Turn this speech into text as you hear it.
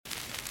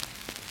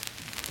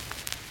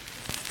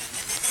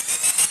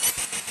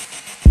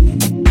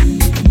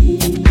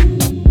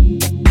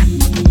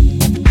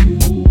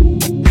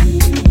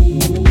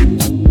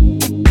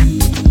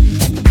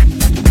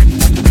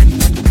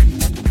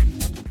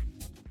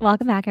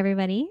Welcome back,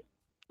 everybody.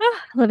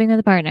 Living with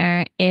a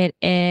partner. It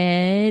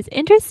is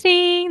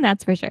interesting,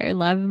 that's for sure.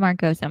 Love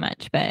Marco so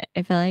much, but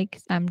I feel like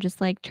I'm just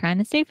like trying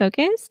to stay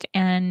focused.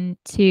 And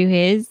to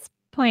his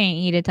point,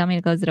 he did tell me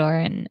to close the door,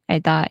 and I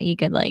thought he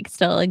could like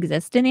still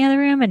exist in the other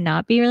room and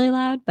not be really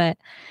loud, but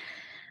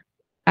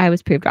I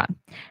was proved wrong.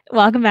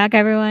 Welcome back,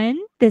 everyone.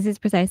 This is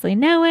Precisely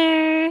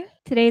Nowhere.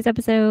 Today's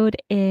episode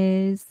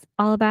is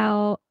all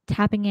about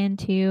tapping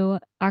into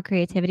our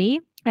creativity.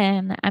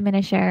 And I'm going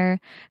to share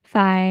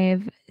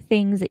 5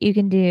 things that you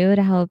can do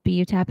to help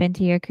you tap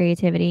into your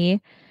creativity.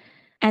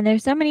 And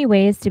there's so many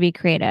ways to be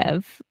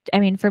creative. I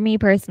mean, for me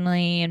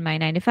personally, in my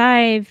 9 to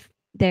 5,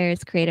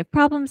 there's creative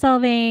problem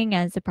solving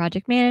as a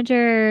project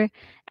manager.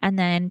 And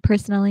then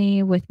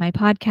personally, with my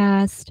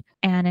podcast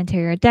and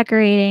interior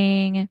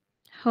decorating,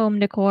 home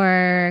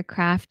decor,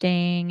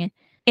 crafting,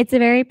 it's a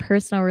very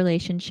personal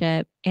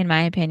relationship, in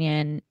my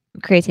opinion.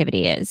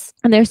 Creativity is.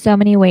 And there's so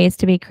many ways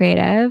to be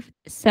creative.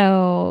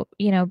 So,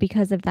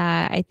 because of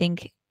that, I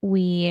think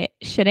we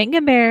shouldn't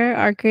compare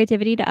our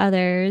creativity to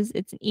others.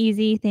 It's an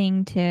easy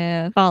thing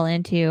to fall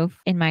into,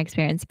 in my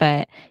experience.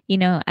 But,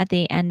 at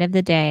the end of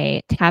the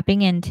day,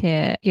 tapping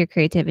into your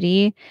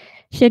creativity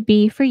should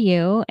be for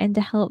you and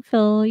to help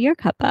fill your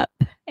cup up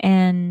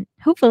and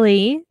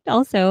hopefully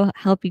also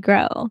help you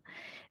grow.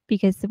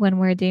 Because when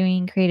we're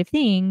doing creative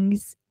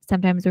things,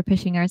 sometimes we're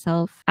pushing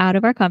ourselves out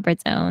of our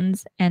comfort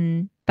zones.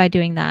 And by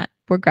doing that,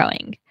 we're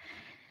growing,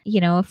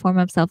 a form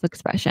of self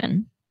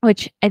expression,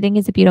 which I think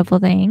is a beautiful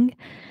thing.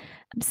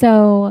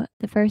 So,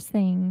 the first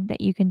thing that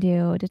you can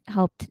do to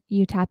help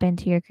you tap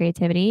into your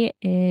creativity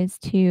is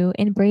to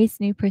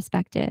embrace new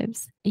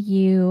perspectives.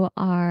 You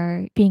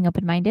are being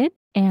open minded,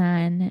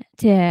 and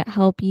to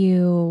help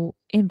you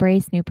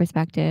embrace new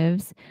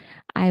perspectives,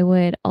 I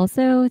would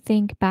also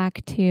think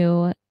back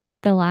to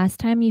the last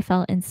time you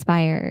felt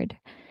inspired,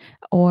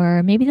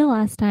 or maybe the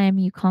last time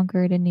you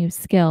conquered a new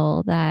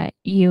skill that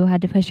you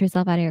had to push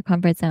yourself out of your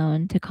comfort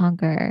zone to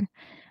conquer,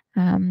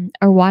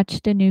 or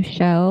watched a new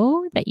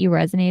show that you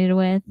resonated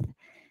with,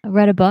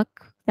 read a book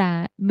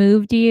that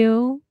moved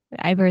you.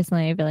 I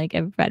personally feel like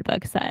I've read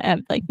books that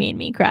have like made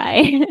me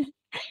cry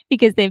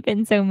because they've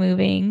been so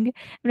moving.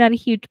 I'm not a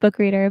huge book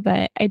reader,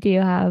 but I do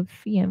have,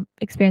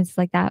 experiences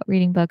like that.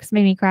 Reading books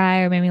made me cry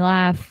or made me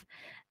laugh,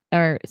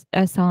 or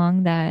a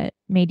song that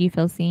made you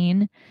feel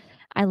seen.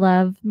 I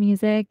love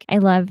music. I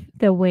love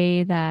the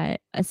way that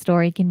a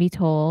story can be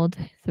told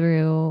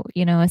through,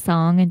 a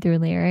song and through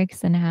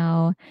lyrics, and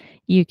how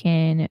you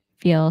can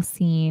feel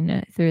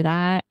seen through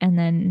that and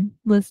then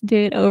listen to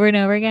it over and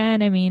over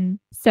again. I mean,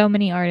 so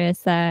many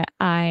artists that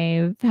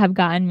I have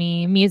gotten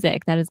me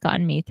music that has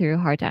gotten me through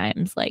hard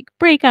times, like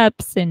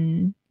breakups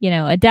and,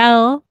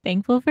 Adele,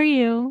 thankful for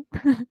you.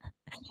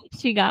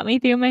 She got me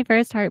through my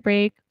first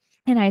heartbreak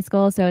in high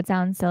school, so it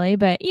sounds silly,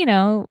 but,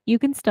 you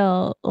can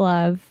still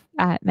love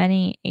at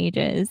many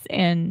ages,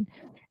 and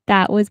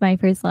that was my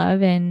first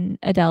love, and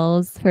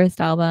Adele's first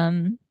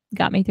album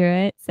got me through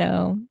it,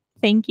 so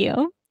thank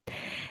you.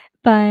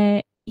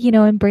 But,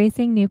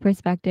 embracing new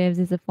perspectives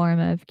is a form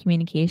of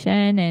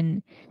communication,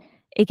 and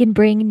it can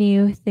bring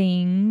new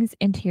things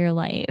into your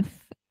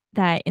life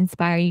that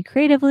inspire you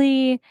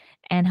creatively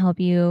and help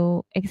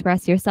you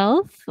express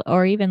yourself,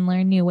 or even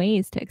learn new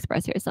ways to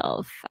express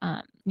yourself,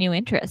 new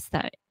interests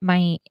that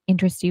might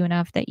interest you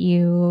enough that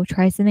you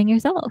try something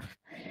yourself.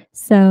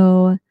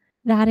 So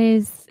that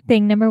is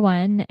thing number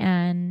one.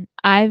 And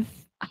I've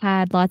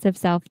had lots of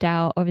self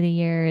doubt over the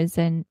years,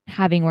 and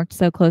having worked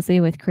so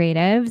closely with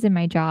creatives in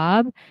my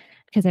job,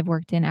 because I've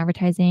worked in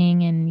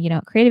advertising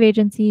and, creative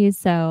agencies.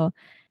 So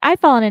I've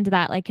fallen into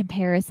that like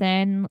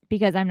comparison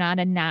because I'm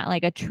not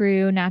like a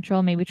true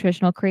natural, maybe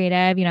traditional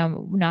creative,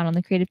 not on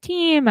the creative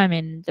team.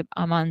 I'm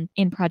on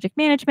in project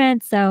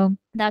management. So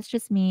that's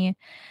just me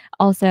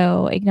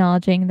also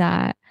acknowledging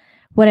that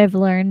what I've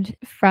learned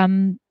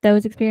from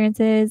those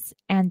experiences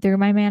and through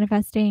my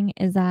manifesting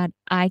is that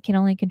I can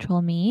only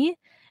control me.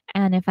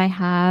 And if I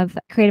have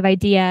a creative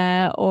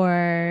idea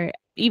or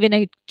even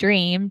a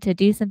dream to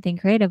do something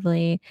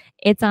creatively,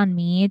 it's on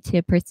me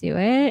to pursue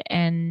it.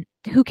 And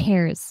who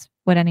cares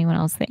what anyone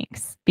else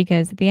thinks?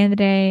 Because at the end of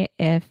the day,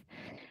 if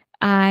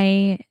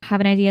I have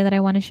an idea that I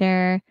want to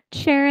share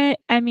it.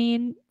 I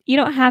mean, you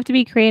don't have to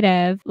be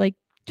creative, like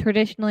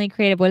traditionally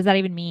creative. What does that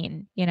even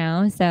mean?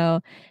 So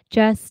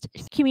just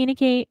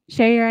communicate,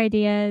 share your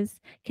ideas,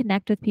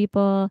 connect with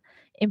people,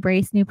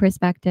 embrace new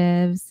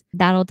perspectives.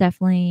 That'll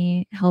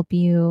definitely help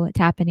you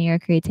tap into your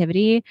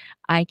creativity.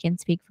 I can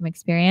speak from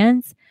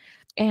experience.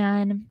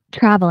 And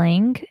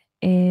traveling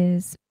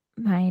is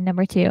my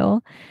number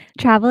 2.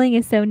 Traveling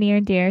is so near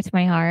and dear to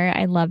my heart.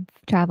 I love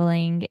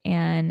traveling,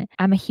 and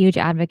I'm a huge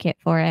advocate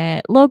for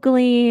it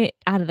locally,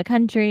 out of the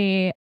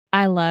country.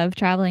 I love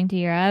traveling to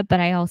Europe, but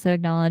I also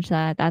acknowledge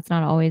that that's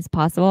not always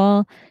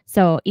possible.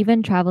 So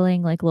even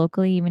traveling like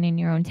locally, even in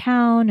your own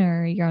town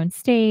or your own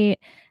state,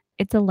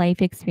 it's a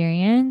life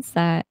experience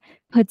that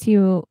puts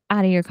you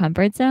out of your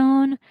comfort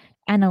zone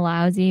and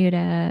allows you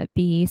to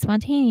be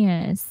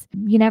spontaneous.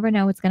 You never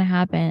know what's going to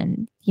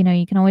happen.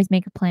 You can always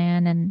make a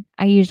plan. And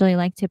I usually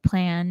like to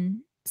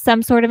plan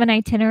some sort of an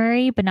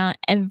itinerary, but not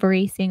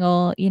every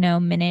single,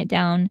 minute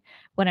down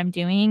what I'm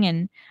doing,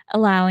 and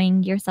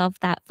allowing yourself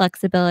that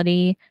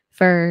flexibility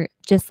for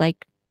just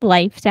like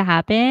life to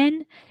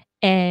happen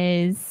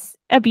is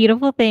a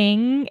beautiful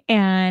thing.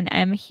 And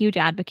I'm a huge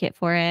advocate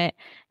for it.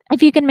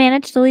 If you can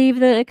manage to leave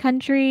the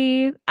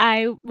country,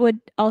 I would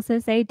also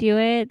say do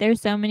it.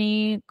 There's so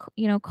many,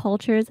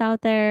 cultures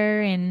out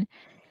there and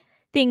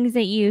things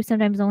that you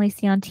sometimes only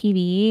see on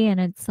TV, and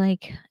it's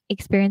like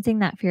experiencing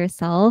that for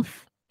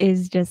yourself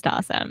is just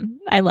awesome.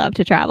 I love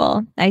to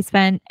travel. I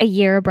spent a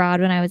year abroad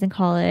when I was in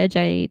college.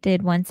 I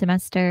did one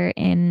semester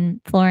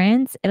in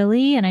Florence,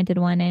 Italy, and I did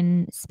one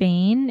in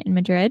Spain, in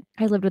Madrid.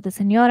 I lived with a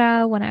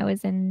senora when I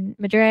was in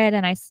Madrid,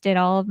 and I did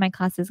all of my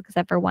classes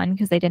except for one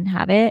because they didn't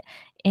have it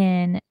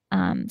in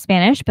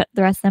Spanish, but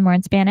the rest of them were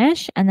in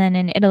Spanish. And then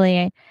in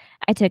Italy,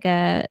 I took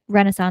a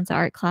Renaissance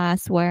art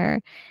class where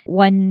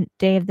one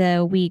day of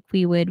the week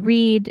we would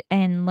read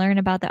and learn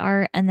about the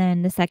art, and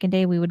then the second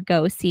day we would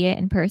go see it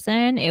in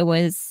person. It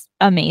was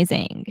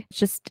amazing.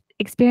 Just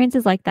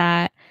experiences like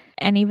that.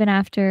 And even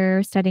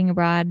after studying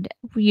abroad,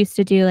 we used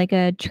to do like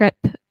a trip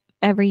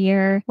every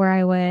year where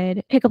I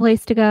would pick a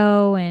place to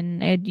go,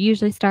 and I'd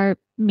usually start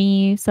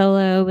me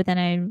solo, but then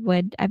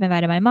I've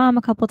invited my mom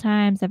a couple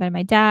times, I've invited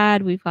my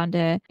dad, we've gone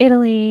to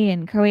Italy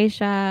and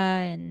Croatia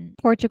and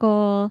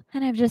Portugal,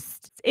 and I'm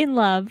just in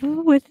love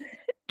with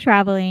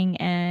traveling,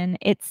 and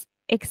it's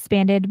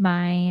expanded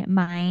my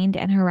mind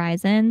and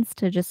horizons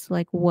to just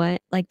like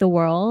what like the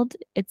world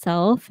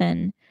itself.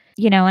 And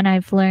and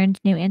I've learned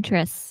new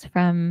interests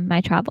from my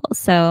travels.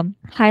 So,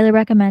 highly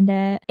recommend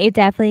it. It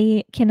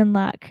definitely can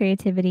unlock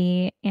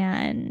creativity.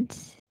 And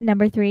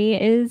number 3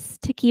 is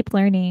to keep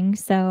learning.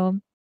 So,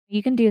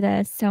 you can do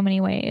this so many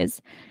ways,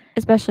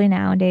 especially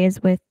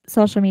nowadays with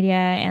social media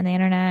and the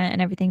internet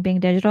and everything being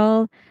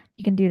digital.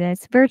 You can do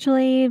this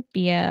virtually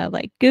via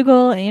like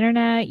Google,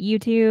 internet,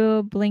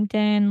 YouTube,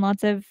 LinkedIn,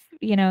 lots of,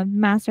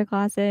 master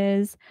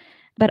classes,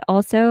 but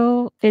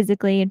also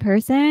physically in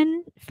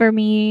person. For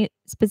me,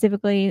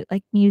 specifically,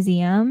 like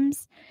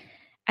museums.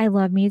 I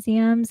love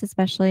museums,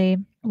 especially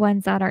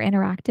ones that are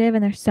interactive,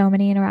 and there's so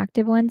many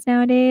interactive ones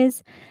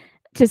nowadays.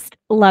 Just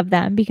love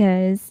them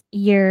because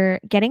you're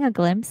getting a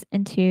glimpse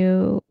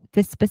into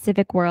this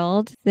specific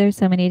world. There's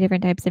so many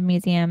different types of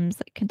museums,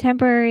 like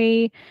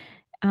contemporary,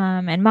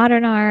 and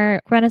modern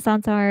art,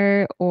 Renaissance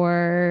art,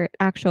 or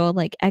actual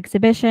like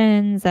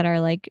exhibitions that are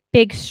like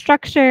big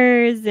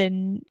structures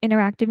and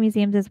interactive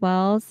museums as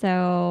well.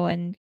 So,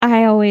 and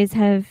I always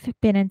have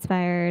been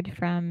inspired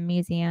from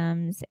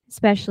museums,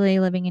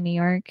 especially living in New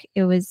York.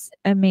 It was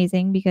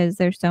amazing because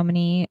there's so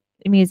many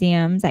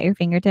museums at your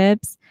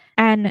fingertips,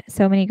 and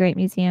so many great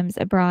museums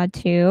abroad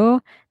too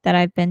that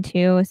I've been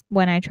to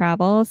when I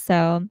travel.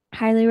 So,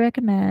 highly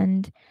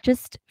recommend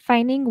just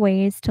finding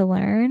ways to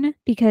learn,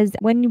 because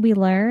when we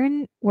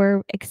learn,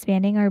 we're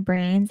expanding our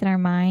brains and our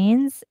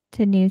minds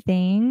to new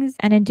things.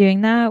 And in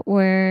doing that,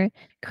 we're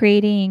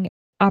creating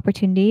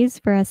opportunities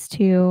for us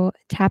to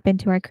tap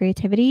into our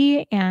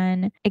creativity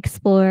and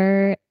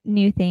explore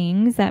new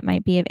things that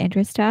might be of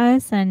interest to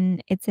us.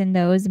 And it's in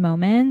those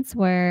moments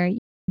where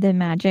the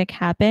magic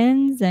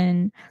happens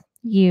and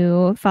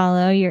you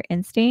follow your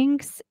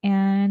instincts,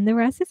 and the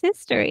rest is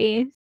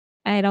history.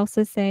 I'd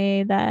also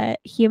say that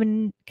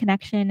human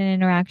connection and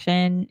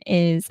interaction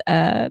is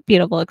a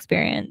beautiful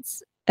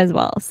experience as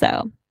well.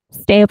 So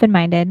stay open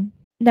minded.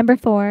 Number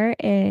 4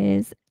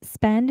 is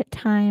spend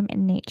time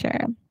in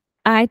nature.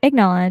 I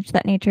acknowledge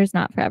that nature is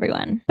not for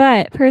everyone,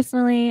 but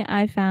personally,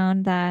 I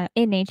found that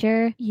in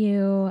nature,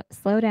 you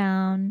slow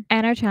down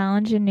and are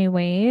challenged in new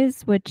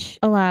ways, which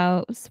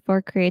allows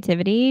for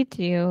creativity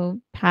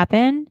to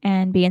happen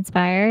and be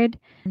inspired.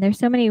 And there's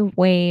so many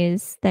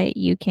ways that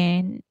you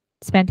can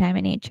spend time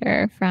in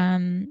nature,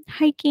 from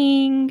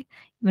hiking,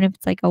 even if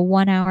it's like a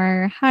 1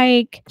 hour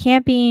hike,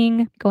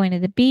 camping, going to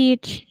the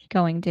beach,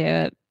 going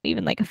to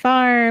even like a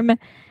farm,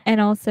 and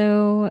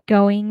also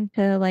going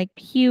to like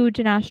huge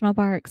national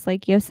parks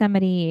like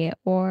Yosemite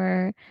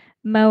or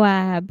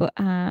Moab,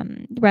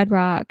 Red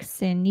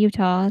Rocks in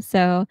Utah.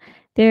 So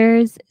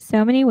there's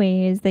so many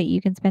ways that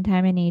you can spend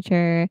time in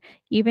nature,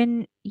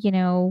 even,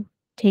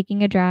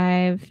 taking a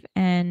drive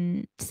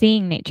and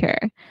seeing nature,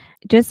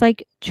 just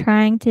like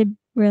trying to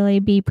really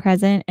be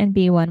present and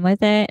be one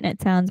with it. And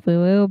it sounds woo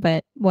woo,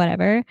 but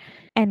whatever.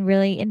 And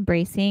really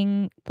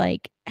embracing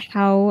like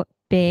how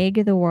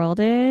big the world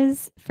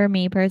is, for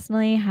me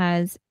personally,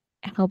 has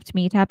helped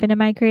me tap into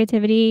my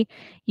creativity.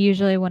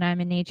 Usually when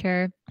I'm in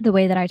nature, the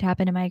way that I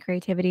tap into my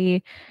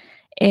creativity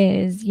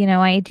is,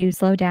 I do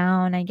slow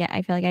down.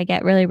 I feel like I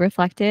get really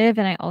reflective,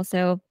 and I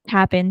also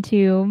tap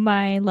into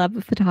my love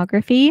of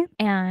photography.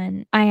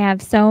 And I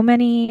have so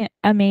many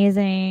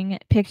amazing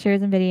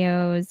pictures and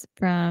videos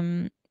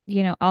from,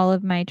 all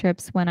of my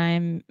trips when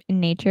I'm in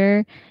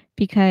nature,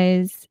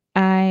 because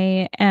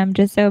I am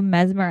just so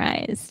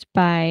mesmerized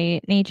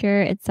by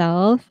nature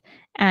itself.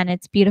 And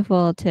it's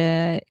beautiful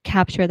to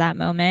capture that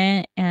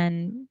moment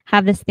and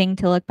have this thing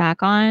to look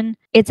back on.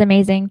 It's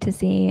amazing to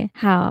see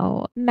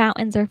how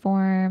mountains are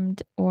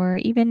formed, or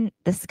even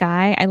the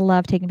sky. I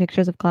love taking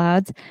pictures of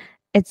clouds.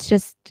 it's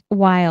just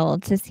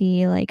wild to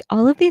see, like,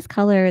 all of these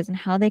colors and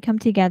how they come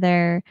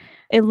together.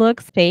 It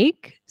looks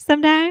fake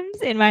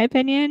sometimes, in my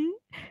opinion,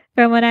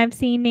 from when I've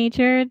seen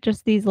nature,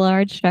 just these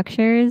large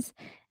structures,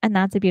 and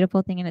that's a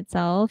beautiful thing in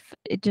itself.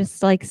 It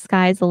just, like,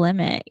 sky's the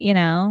limit, you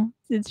know?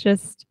 It's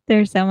just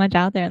there's so much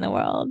out there in the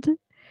world.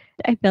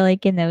 I feel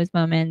like in those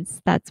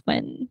moments, that's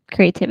when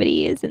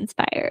creativity is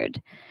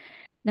inspired.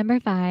 Number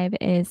 5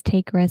 is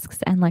take risks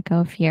and let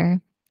go of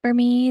fear. For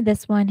me,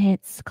 this one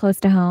hits close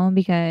to home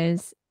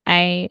because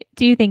I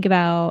do think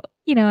about,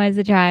 as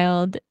a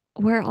child,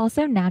 we're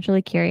also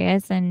naturally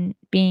curious, and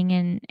being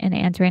in an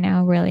aunt right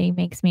now really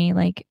makes me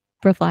like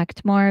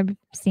reflect more,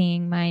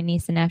 seeing my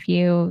niece and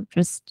nephew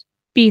just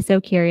be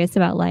so curious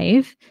about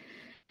life.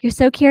 You're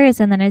so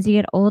curious, and then as you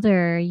get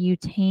older,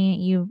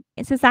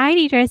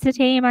 society tries to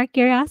tame our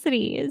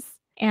curiosities.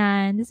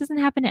 And this doesn't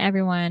happen to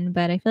everyone,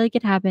 but I feel like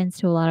it happens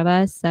to a lot of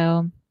us.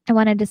 So I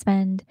wanted to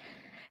spend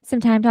some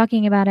time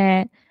talking about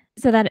it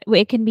so that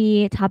it can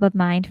be top of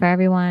mind for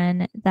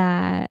everyone,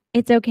 that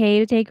it's okay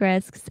to take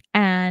risks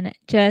and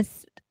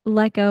just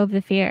let go of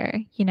the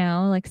fear,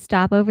 like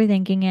stop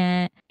overthinking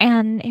it.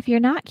 And if you're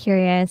not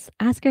curious,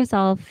 ask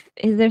yourself,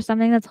 is there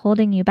something that's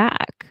holding you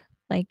back?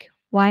 Like,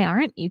 why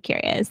aren't you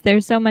curious?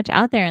 There's so much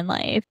out there in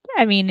life.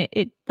 I mean,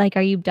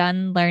 are you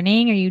done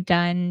learning? Are you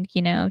done,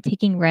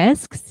 taking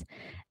risks?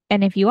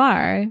 And if you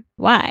are,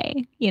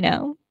 why?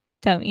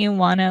 Don't you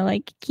wanna,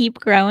 like, keep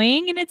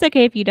growing? And it's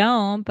okay if you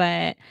don't,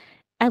 but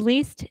at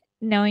least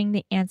knowing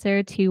the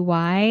answer to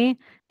why,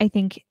 I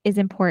think, is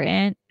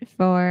important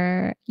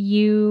for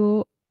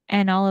you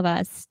and all of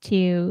us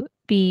to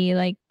be,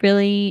 like,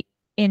 really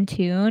in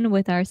tune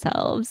with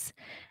ourselves.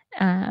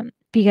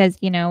 Because,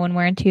 when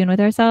we're in tune with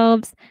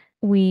ourselves,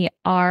 we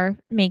are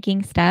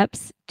making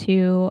steps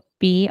to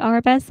be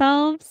our best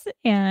selves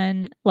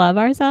and love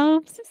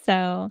ourselves.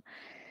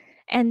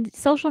 And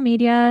social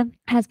media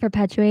has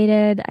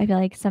perpetuated, I feel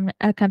like,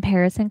 a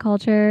comparison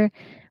culture,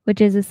 which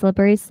is a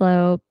slippery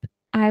slope.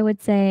 I would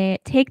say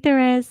take the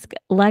risk,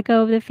 let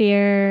go of the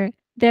fear.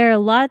 There are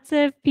lots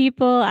of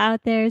people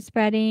out there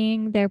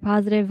spreading their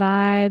positive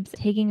vibes,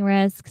 taking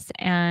risks,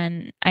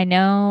 and I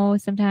know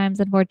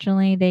sometimes,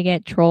 unfortunately, they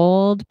get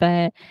trolled,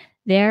 but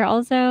they're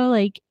also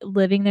like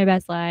living their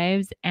best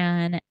lives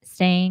and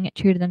staying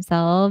true to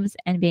themselves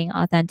and being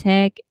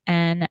authentic.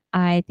 And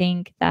I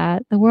think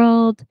that the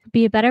world would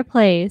be a better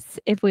place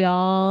if we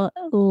all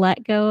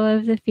let go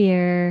of the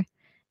fear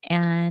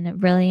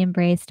and really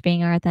embraced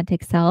being our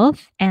authentic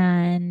self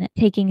and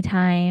taking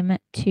time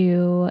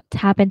to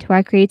tap into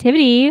our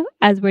creativity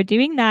as we're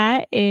doing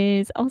that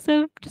is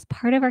also just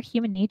part of our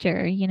human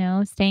nature,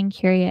 staying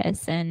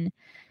curious and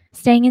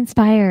staying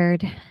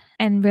inspired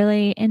and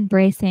really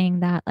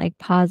embracing that like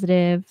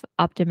positive,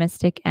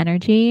 optimistic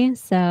energy.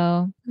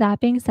 So,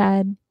 that being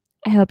said,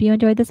 I hope you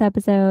enjoyed this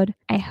episode.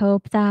 I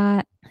hope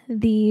that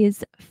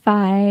these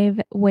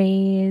 5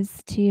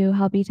 ways to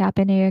help you tap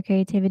into your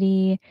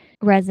creativity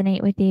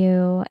resonate with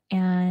you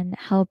and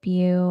help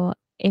you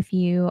if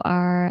you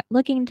are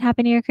looking to tap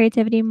into your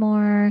creativity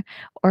more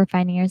or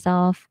finding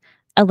yourself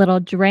a little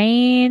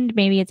drained.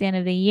 Maybe it's the end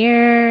of the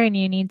year and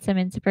you need some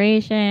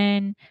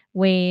inspiration,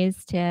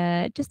 ways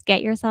to just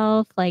get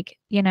yourself like,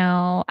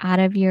 out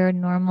of your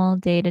normal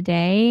day to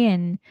day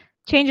and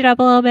change it up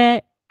a little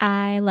bit.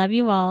 I love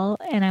you all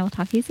and I will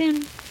talk to you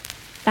soon.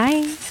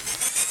 Bye.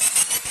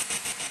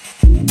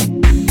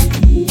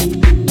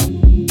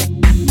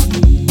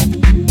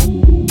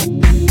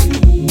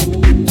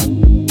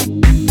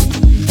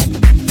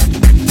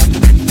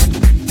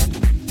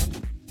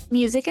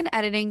 Music and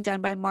editing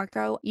done by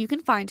Marco. You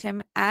can find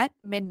him at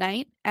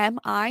midnight,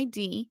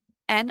 MIDNITE_mind80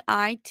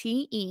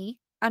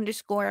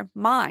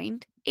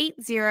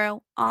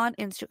 on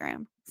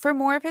Instagram for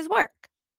more of his work.